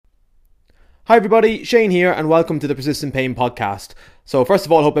Hi everybody, Shane here and welcome to the Persistent Pain Podcast. So first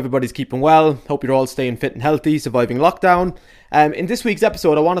of all, hope everybody's keeping well, hope you're all staying fit and healthy, surviving lockdown. In this week's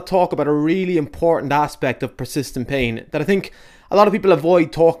episode, I want to talk about a really important aspect of persistent pain that I think a lot of people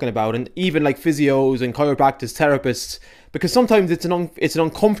avoid talking about, and even like physios and chiropractors, therapists, because sometimes it's an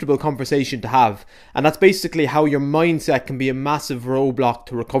uncomfortable conversation to have, and that's basically how your mindset can be a massive roadblock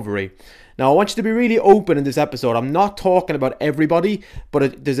to recovery. Now, I want you to be really open in this episode. I'm not talking about everybody,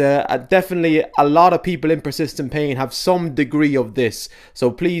 but there's definitely a lot of people in persistent pain have some degree of this. So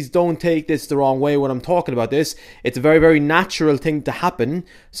please don't take this the wrong way when I'm talking about this. It's a very, very natural thing to happen.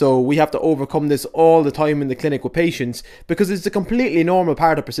 So we have to overcome this all the time in the clinic with patients because it's a completely normal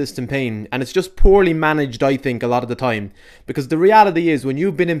part of persistent pain. And it's just poorly managed, I think, a lot of the time. Because the reality is when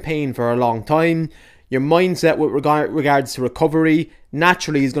you've been in pain for a long time, your mindset with regards to recovery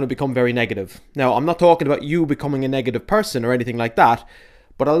naturally is going to become very negative. Now, I'm not talking about you becoming a negative person or anything like that,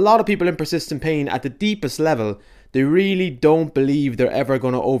 but a lot of people in persistent pain at the deepest level, they really don't believe they're ever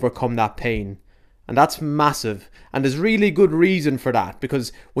going to overcome that pain. And that's massive. And there's really good reason for that,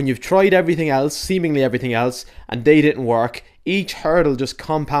 because when you've tried everything else, seemingly everything else, and they didn't work, each hurdle just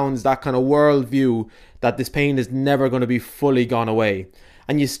compounds that kind of worldview that this pain is never going to be fully gone away.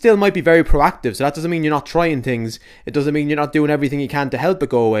 And you still might be very proactive, so that doesn't mean you're not trying things. It doesn't mean you're not doing everything you can to help it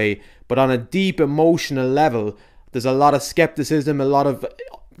go away. But on a deep emotional level, there's a lot of skepticism, a lot of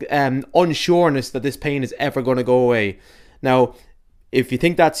unsureness that this pain is ever going to go away. Now, if you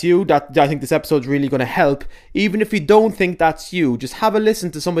think that's you, I think this episode's really going to help. Even if you don't think that's you, just have a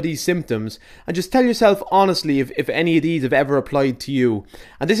listen to some of these symptoms and just tell yourself honestly if any of these have ever applied to you.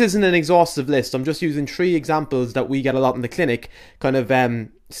 And this isn't an exhaustive list. I'm just using 3 examples that we get a lot in the clinic, kind of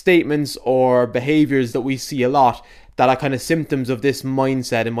statements or behaviors that we see a lot that are kind of symptoms of this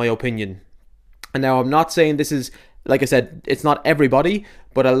mindset, in my opinion. And now I'm not saying this is, like I said, it's not everybody,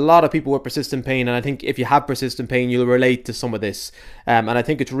 but a lot of people with persistent pain, and I think if you have persistent pain, you'll relate to some of this. And I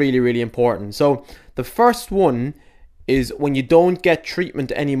think it's really, really important. So the first one is when you don't get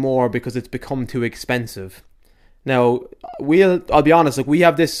treatment anymore because it's become too expensive. Now, I'll be honest, like we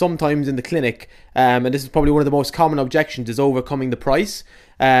have this sometimes in the clinic, and this is probably one of the most common objections is overcoming the price.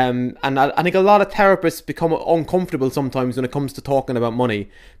 And I think a lot of therapists become uncomfortable sometimes when it comes to talking about money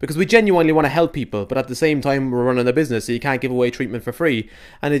because we genuinely want to help people, but at the same time we're running a business, so you can't give away treatment for free.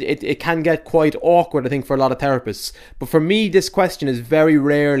 And it can get quite awkward, I think, for a lot of therapists. But for me, this question is very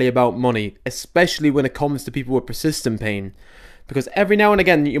rarely about money, especially when it comes to people with persistent pain. Because every now and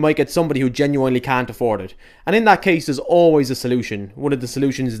again, you might get somebody who genuinely can't afford it. And in that case, there's always a solution. One of the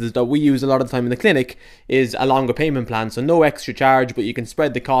solutions that we use a lot of the time in the clinic is a longer payment plan. So no extra charge, but you can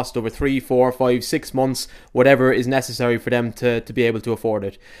spread the cost over 3, 4, 5, 6 months, whatever is necessary for them to be able to afford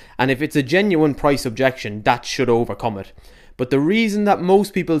it. And if it's a genuine price objection, that should overcome it. But the reason that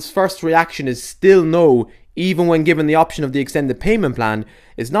most people's first reaction is still no, even when given the option of the extended payment plan,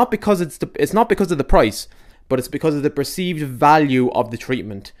 is not because it's not because of the price, but it's because of the perceived value of the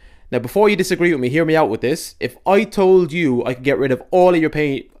treatment. Now, before you disagree with me, hear me out with this. If I told you I could get rid of all of your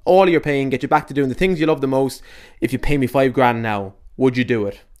pain, get you back to doing the things you love the most, if you pay me $5,000 now, would you do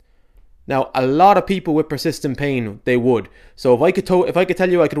it? Now, a lot of people with persistent pain, they would. So if I could tell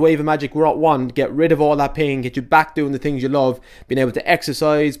you I could wave a magic wand, get rid of all that pain, get you back doing the things you love, being able to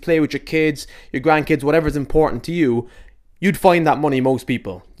exercise, play with your kids, your grandkids, whatever's important to you, you'd find that money, most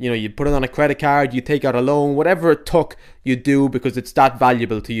people. You know, you'd put it on a credit card, you take out a loan, whatever it took, you do because it's that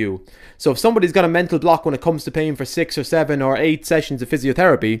valuable to you. So if somebody's got a mental block when it comes to paying for 6 or 7 or 8 sessions of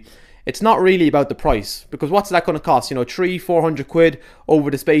physiotherapy, it's not really about the price. Because what's that going to cost? You know, 300-400 quid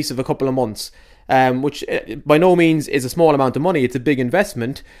over the space of a couple of months. Which by no means is a small amount of money. It's a big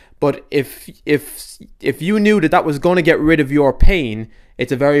investment. But if you knew that was going to get rid of your pain,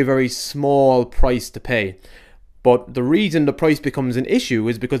 it's a very, very small price to pay. But the reason the price becomes an issue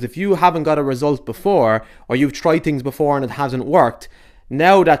is because if you haven't got a result before, or you've tried things before and it hasn't worked,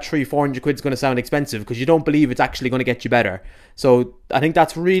 now that 300-400 quid is going to sound expensive because you don't believe it's actually going to get you better. So I think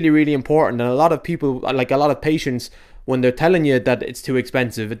that's really, really important. And a lot of people, like a lot of patients, when they're telling you that it's too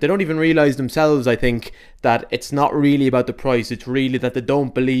expensive, they don't even realize themselves, I think, that it's not really about the price. It's really that they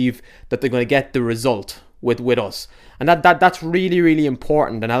don't believe that they're going to get the result with us. And that's really, really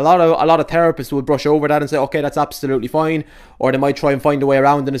important. And a lot of therapists will brush over that and say, okay, that's absolutely fine. Or they might try and find a way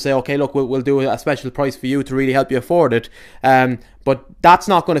around and say, okay, look, we'll do a special price for you to really help you afford it. But that's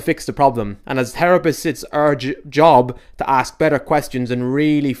not going to fix the problem. And as therapists, it's our job to ask better questions and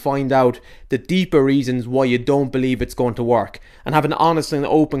really find out the deeper reasons why you don't believe it's going to work. And have an honest and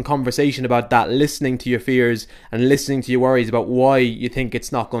open conversation about that, listening to your fears and listening to your worries about why you think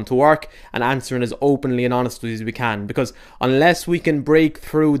it's not going to work, and answering as openly and honestly as we can. because unless we can break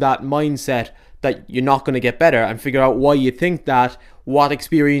through that mindset that you're not going to get better and figure out why you think that, what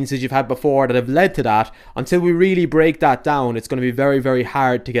experiences you've had before that have led to that, until we really break that down, it's going to be very, very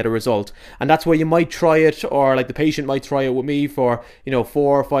hard to get a result. And that's why you might try it, or like the patient might try it with me for 4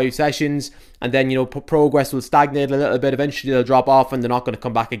 or 5 sessions, and then progress will stagnate a little bit. Eventually they'll drop off and they're not going to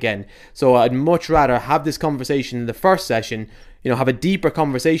come back again. So I'd much rather have this conversation in the first session, have a deeper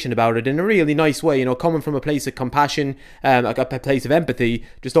conversation about it in a really nice way, coming from a place of compassion, a place of empathy,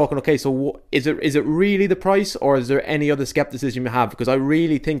 just talking, okay, so is it really the price, or is there any other skepticism you have? Because I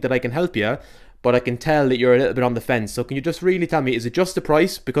really think that I can help you, but I can tell that you're a little bit on the fence. So can you just really tell me, is it just the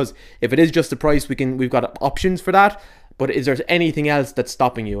price? Because if it is just the price, we've got options for that, but is there anything else that's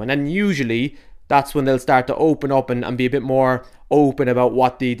stopping you? And then usually that's when they'll start to open up and be a bit more open about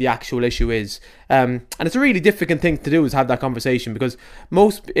what the actual issue is. And it's a really difficult thing to do, is have that conversation, because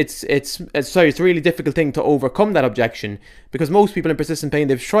it's a really difficult thing to overcome that objection, because most people in persistent pain,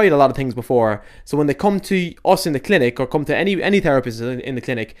 they've tried a lot of things before. So when they come to us in the clinic, or come to any therapist in the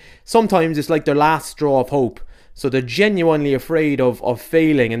clinic, sometimes it's like their last straw of hope. So they're genuinely afraid of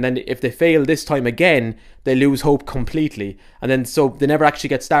failing, and then if they fail this time again, they lose hope completely. And then so they never actually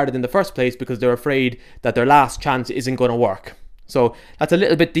get started in the first place, because they're afraid that their last chance isn't going to work. So that's a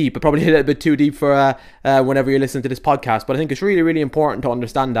little bit deep, probably a little bit too deep for whenever you're listening to this podcast. But I think it's really, really important to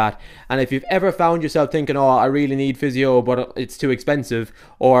understand that. And if you've ever found yourself thinking, oh, I really need physio, but it's too expensive,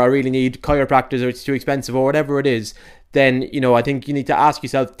 or I really need chiropractors, or it's too expensive, or whatever it is, then, I think you need to ask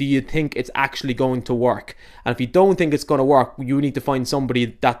yourself, do you think it's actually going to work? And if you don't think it's going to work, you need to find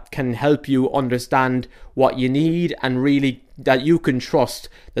somebody that can help you understand what you need, and really that you can trust,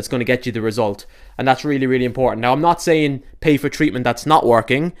 that's going to get you the result. And that's really, really important. Now, I'm not saying pay for treatment that's not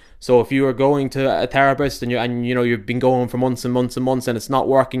working. So if you are going to a therapist and you've been going for months and months and months and it's not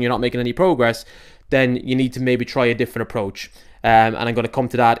working, you're not making any progress, then you need to maybe try a different approach. And I'm going to come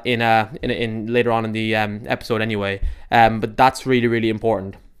to that in later on in the episode anyway. But that's really, really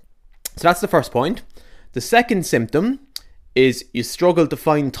important. So that's the first point. The second symptom is you struggle to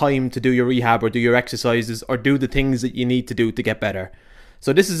find time to do your rehab, or do your exercises, or do the things that you need to do to get better.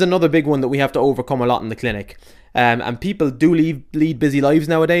 So this is another big one that we have to overcome a lot in the clinic. And people do lead busy lives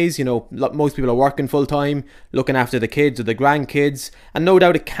nowadays. Most people are working full time, looking after the kids or the grandkids, and no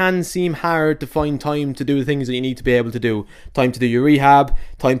doubt it can seem hard to find time to do the things that you need to be able to do. Time to do your rehab,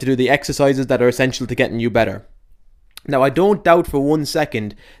 time to do the exercises that are essential to getting you better. Now, I don't doubt for 1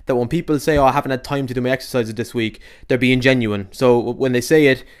 second that when people say, oh, I haven't had time to do my exercises this week, they're being genuine. So when they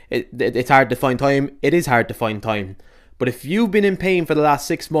say it's hard to find time, it is hard to find time. But if you've been in pain for the last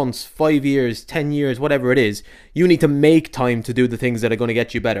 6 months, 5 years, 10 years, whatever it is, you need to make time to do the things that are going to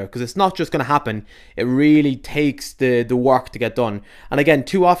get you better, because it's not just going to happen. It really takes the work to get done. And again,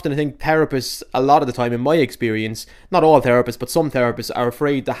 too often I think therapists, a lot of the time in my experience, not all therapists, but some therapists are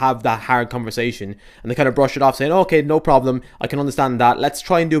afraid to have that hard conversation, and they kind of brush it off saying, okay, no problem, I can understand that. Let's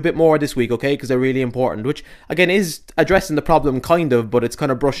try and do a bit more this week, okay, because they're really important, which again is addressing the problem kind of, but it's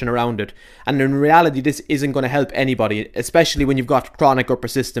kind of brushing around it. And in reality, this isn't going to help anybody, especially when you've got chronic or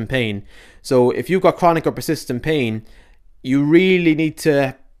persistent pain. So if you've got chronic or persistent pain, you really need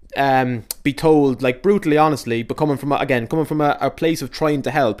to be told, like brutally honestly, but coming from a place of trying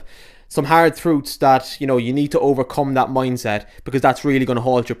to help, some hard truths that you need to overcome that mindset, because that's really going to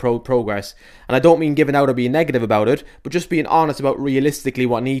halt your progress. And I don't mean giving out or being negative about it, but just being honest about realistically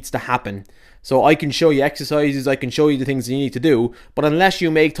what needs to happen. So I can show you exercises, I can show you the things you need to do, but unless you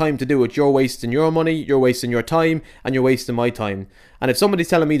make time to do it, you're wasting your money, you're wasting your time, and you're wasting my time. And if somebody's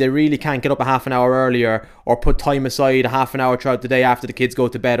telling me they really can't get up a half an hour earlier, or put time aside a half an hour throughout the day after the kids go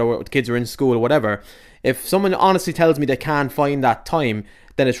to bed, or the kids are in school or whatever, if someone honestly tells me they can't find that time,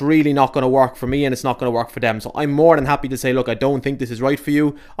 then it's really not going to work for me, and it's not going to work for them. So I'm more than happy to say, look, I don't think this is right for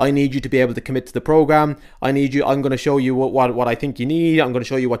you. I need you to be able to commit to the program. I'm going to show you what I think you need. I'm going to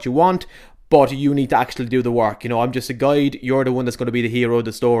show you what you want. But you need to actually do the work. I'm just a guide. You're the one that's going to be the hero of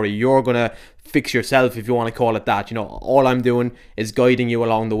the story. You're going to fix yourself, if you want to call it that. All I'm doing is guiding you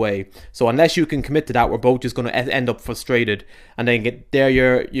along the way. So unless you can commit to that, we're both just going to end up frustrated. And then get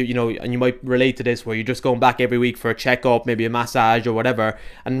there, and you might relate to this, where you're just going back every week for a checkup, maybe a massage or whatever,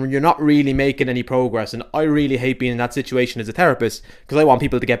 and you're not really making any progress. And I really hate being in that situation as a therapist, because I want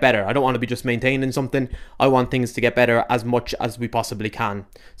people to get better. I don't want to be just maintaining something. I want things to get better as much as we possibly can.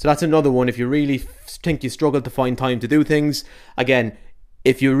 So that's another one. If you really think you struggle to find time to do things, again,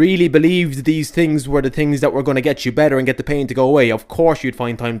 if you really believed these things were the things that were going to get you better and get the pain to go away, of course you'd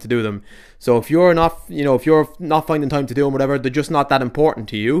find time to do them. So if you're not finding time to do them, whatever, they're just not that important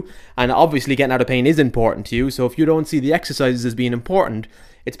to you. And obviously getting out of pain is important to you. So if you don't see the exercises as being important,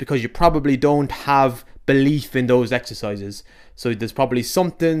 it's because you probably don't have belief in those exercises. So there's probably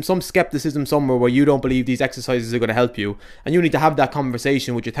some skepticism somewhere where you don't believe these exercises are going to help you, and you need to have that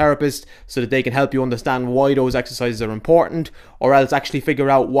conversation with your therapist so that they can help you understand why those exercises are important, or else actually figure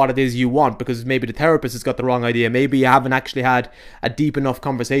out what it is you want, because maybe the therapist has got the wrong idea. Maybe you haven't actually had a deep enough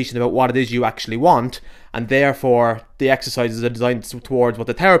conversation about what it is you actually want, and therefore the exercises are designed towards what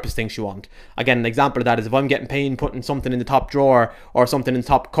the therapist thinks you want. Again, an example of that is if I'm getting pain putting something in the top drawer or something in the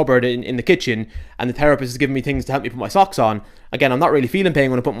top cupboard in the kitchen, and the therapist is giving me things to help me put my socks on. Again, I'm not really feeling pain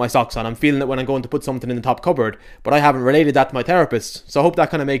when I put my socks on. I'm feeling it when I'm going to put something in the top cupboard, but I haven't related that to my therapist. So I hope that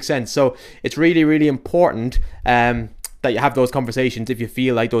kind of makes sense. So it's really, really important that you have those conversations if you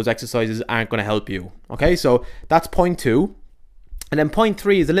feel like those exercises aren't going to help you. Okay, so that's point 2. And then point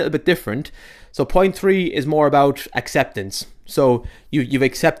 3 is a little bit different. So point 3 is more about acceptance. So you've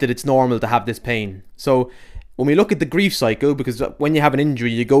accepted it's normal to have this pain. So when we look at the grief cycle, because when you have an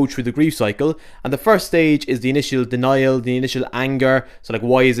injury, you go through the grief cycle, and the first stage is the initial denial, the initial anger. So like,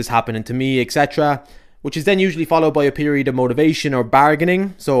 why is this happening to me, etc., which is then usually followed by a period of motivation or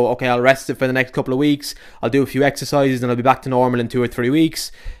bargaining. So, okay, I'll rest it for the next couple of weeks. I'll do a few exercises and I'll be back to normal in 2 or 3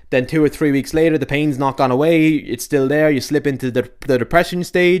 weeks. Then 2 or 3 weeks later, the pain's not gone away. It's still there. You slip into the depression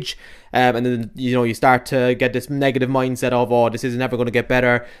stage. And then, you start to get this negative mindset of, oh, this isn't ever going to get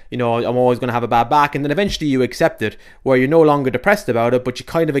better. I'm always going to have a bad back. And then eventually you accept it, where you're no longer depressed about it, but you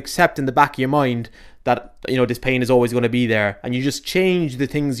kind of accept in the back of your mind that, this pain is always going to be there. And you just change the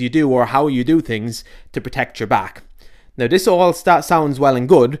things you do or how you do things to protect your back. Now, this all sounds well and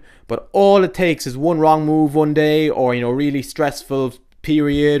good, but all it takes is one wrong move one day, or, really stressful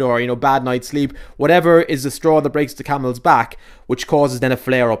period, or bad night's sleep, whatever is the straw that breaks the camel's back, which causes then a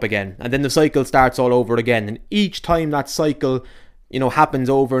flare up again, and then the cycle starts all over again. And each time that cycle happens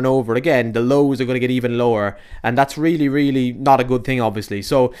over and over again, the lows are going to get even lower, and that's really, really not a good thing, obviously.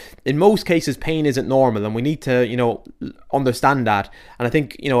 So in most cases, pain isn't normal, and we need to understand that. And I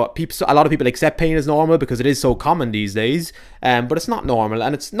think a lot of people accept pain as normal because it is so common these days, but it's not normal,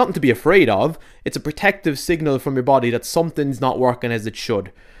 and it's nothing to be afraid of. It's a protective signal from your body that something's not working as it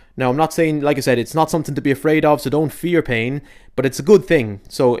should. Now, I'm not saying, like I said, it's not something to be afraid of, so don't fear pain, but it's a good thing.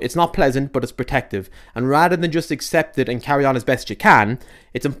 So it's not pleasant, but it's protective. And rather than just accept it and carry on as best you can,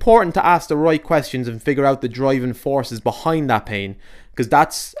 it's important to ask the right questions and figure out the driving forces behind that pain. Because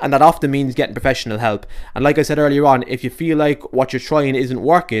that often means getting professional help. And like I said earlier on, if you feel like what you're trying isn't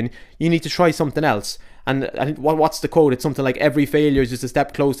working, you need to try something else. And I think what's the quote? It's something like, every failure is just a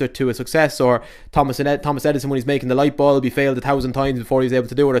step closer to a success. Or Thomas Edison, when he's making the light bulb, he failed 1,000 times before he was able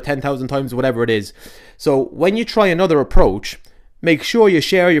to do it, or 10,000 times, whatever it is. So when you try another approach, make sure you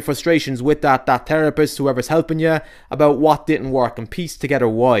share your frustrations with that therapist, whoever's helping you, about what didn't work, and piece together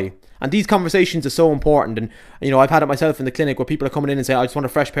why. And these conversations are so important. And I've had it myself in the clinic where people are coming in and say, I just want a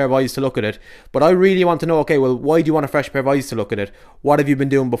fresh pair of eyes to look at it. But I really want to know, okay, well, why do you want a fresh pair of eyes to look at it? What have you been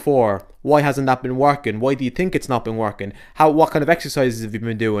doing before? Why hasn't that been working? Why do you think it's not been working? What kind of exercises have you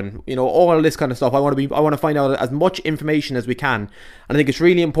been doing? All of this kind of stuff. I want to find out as much information as we can. And I think it's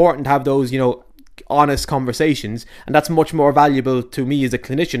really important to have those, honest conversations, and that's much more valuable to me as a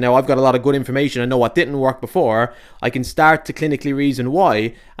clinician. Now, I've got a lot of good information. I know what didn't work before. I can start to clinically reason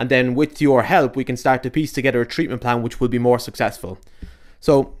why, and then with your help, we can start to piece together a treatment plan which will be more successful.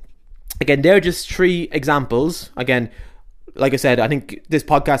 So again, they're just 3 examples. Again, like I said, I think this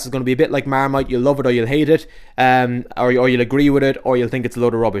podcast is going to be a bit like Marmite. You'll love it or you'll hate it, or you'll agree with it, or you'll think it's a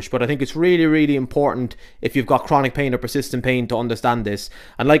load of rubbish. But I think it's really, really important if you've got chronic pain or persistent pain to understand this.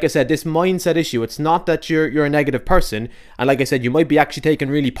 And like I said, this mindset issue, it's not that you're a negative person. And like I said, you might be actually taking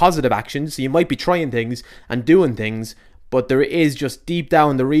really positive actions. So you might be trying things and doing things, but there is just deep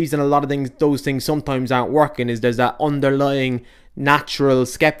down, the reason a lot of those things sometimes aren't working is there's that underlying natural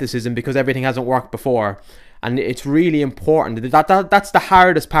skepticism because everything hasn't worked before. And it's really important. That's the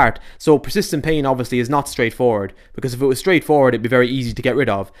hardest part. So persistent pain obviously is not straightforward, because if it was straightforward, it'd be very easy to get rid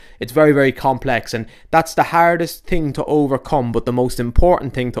of. It's very, very complex, and that's the hardest thing to overcome, but the most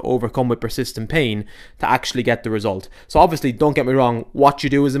important thing to overcome with persistent pain to actually get the result. So obviously, don't get me wrong, what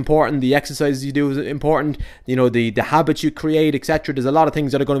you do is important, the exercises you do is important, the habits you create, etc. There's a lot of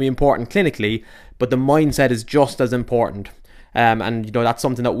things that are going to be important clinically, but the mindset is just as important. And that's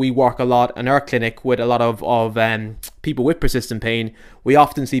something that we work a lot in our clinic with a lot of people with persistent pain. We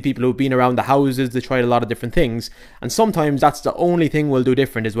often see people who've been around the houses, they tried a lot of different things, and sometimes that's the only thing we'll do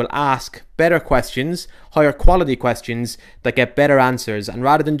different, is we'll ask better questions, higher quality questions that get better answers. And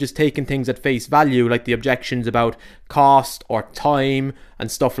rather than just taking things at face value, like the objections about cost or time and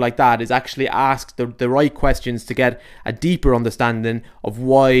stuff like that, is actually ask the right questions to get a deeper understanding of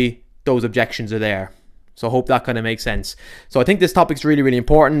why those objections are there. So I hope that kind of makes sense. So I think this topic's really, really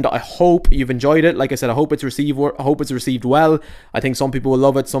important. I hope you've enjoyed it. Like I said, I hope it's received well. I think some people will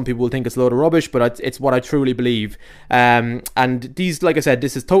love it. Some people will think it's a load of rubbish, but it's what I truly believe. And these, like I said,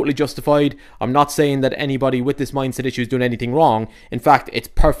 this is totally justified. I'm not saying that anybody with this mindset issue is doing anything wrong. In fact, it's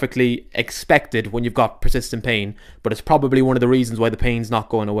perfectly expected when you've got persistent pain, but it's probably one of the reasons why the pain's not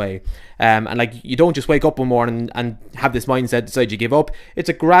going away. And like, you don't just wake up one morning and have this mindset, decide you give up. It's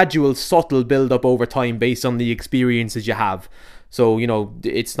a gradual, subtle build up over time based on the experiences you have. So, you know,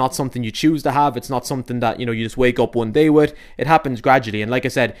 it's not something you choose to have. It's not something that, you know, you just wake up one day with. It happens gradually. And like I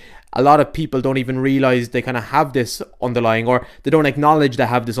said, a lot of people don't even realize they kind of have this underlying, or they don't acknowledge they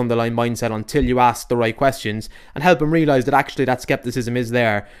have this underlying mindset until you ask the right questions and help them realize that actually that skepticism is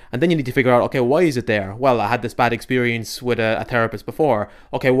there. And then you need to figure out, okay, why is it there? Well, I had this bad experience with a therapist before.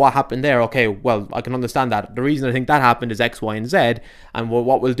 Okay, what happened there? Okay, well, I can understand that. The reason I think that happened is X, Y, and Z. And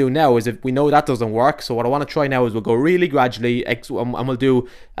what we'll do now is, if we know that doesn't work, so what I want to try now is we'll go really gradually, and we'll do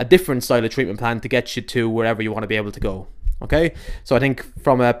a different style of treatment plan to get you to wherever you want to be able to go. Okay, so I think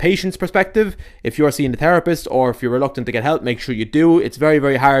from a patient's perspective, if you're seeing a therapist or if you're reluctant to get help, make sure you do. It's very,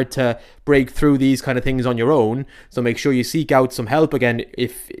 very hard to break through these kind of things on your own. So make sure you seek out some help. Again,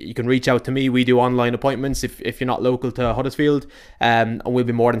 if you can reach out to me, we do online appointments if you're not local to Huddersfield, and we'll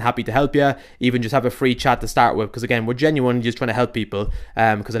be more than happy to help you. Even just have a free chat to start with, because again, we're genuinely just trying to help people,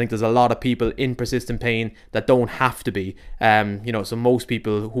 because I think there's a lot of people in persistent pain that don't have to be. You know, so most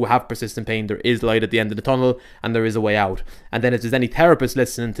people who have persistent pain, there is light at the end of the tunnel and there is a way out. And then if there's any therapists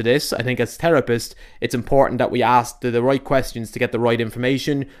listening to this, I think as therapists, it's important that we ask the right questions to get the right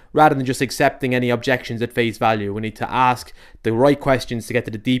information, rather than just accepting any objections at face value. We need to ask the right questions to get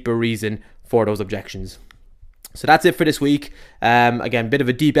to the deeper reason for those objections. So that's it for this week. Again, bit of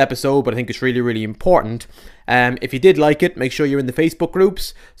a deep episode, but I think it's really, really important. If you did like it, make sure you're in the Facebook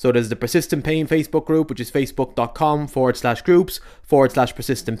groups. So there's the Persistent Pain Facebook group, which is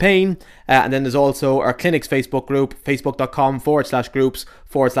facebook.com/groups/persistent pain. And then there's also our clinic's Facebook group,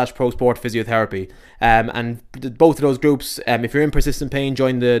 facebook.com/groups/pro sport physiotherapy. And both of those groups, if you're in persistent pain,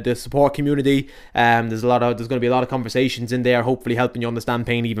 join the support community. There's going to be a lot of conversations in there, hopefully helping you understand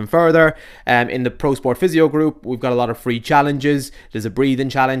pain even further. In the Pro Sport Physio group, we've got a lot of free challenges. There's a breathing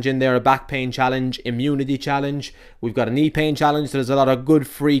challenge in there, a back pain challenge, immunity challenge. We've got a knee pain challenge. So there's a lot of good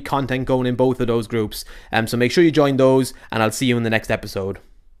free content going in both of those groups. So make sure you join those, and I'll see you in the next episode.